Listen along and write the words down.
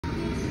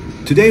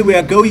Today we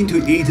are going to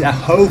eat a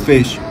whole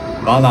fish,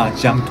 mala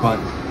jiang tuan.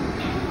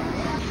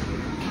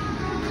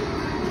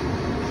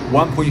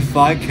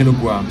 1.5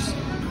 kilograms.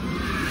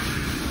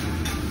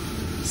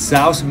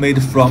 Sauce made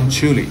from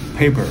chili,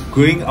 pepper,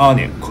 green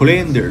onion,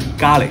 coriander,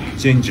 garlic,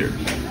 ginger.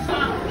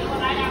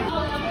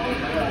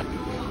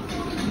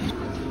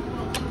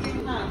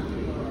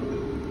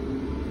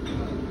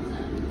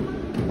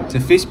 The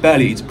fish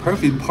belly is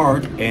perfect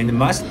part and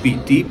must be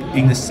deep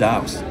in the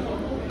sauce.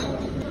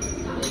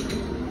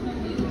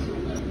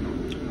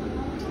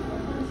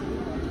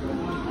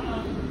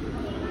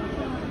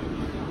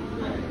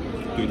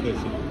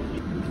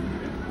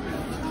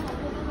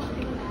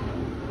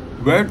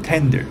 Very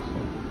tender.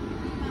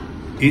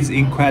 It's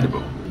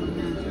incredible.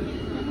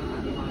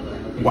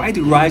 White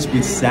rice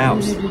with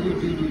sauce.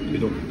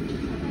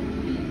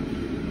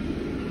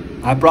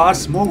 I brought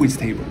small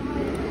vegetable.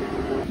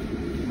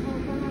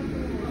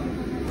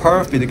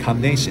 Perfect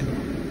combination.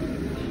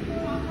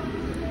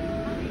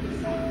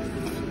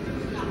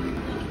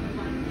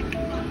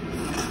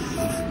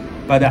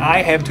 But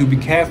I have to be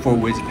careful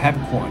with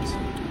peppercorns.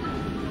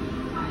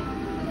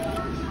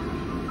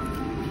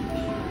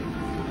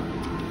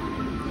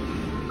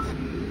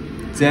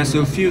 There's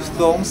a few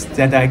thorns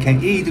that I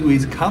can eat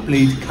with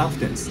complete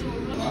confidence.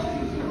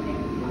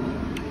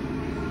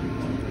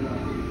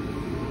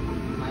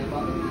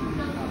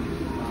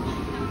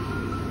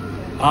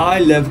 I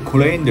love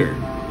coriander.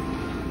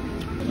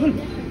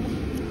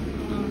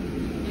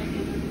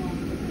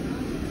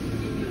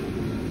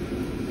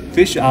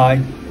 Fish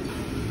eye.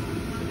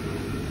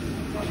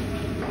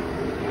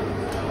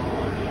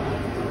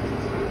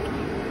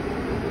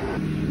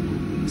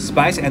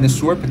 Spice and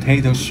sweet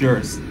potato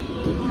shears.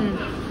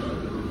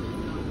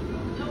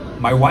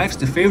 My wife's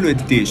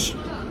favorite dish.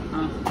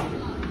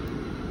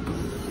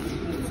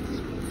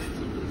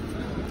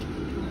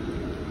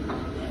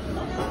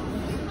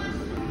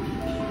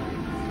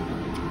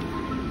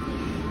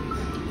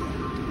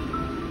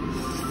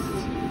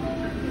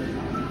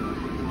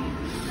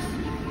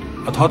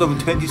 A total of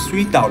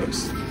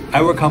 $23.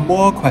 I welcome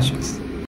more questions.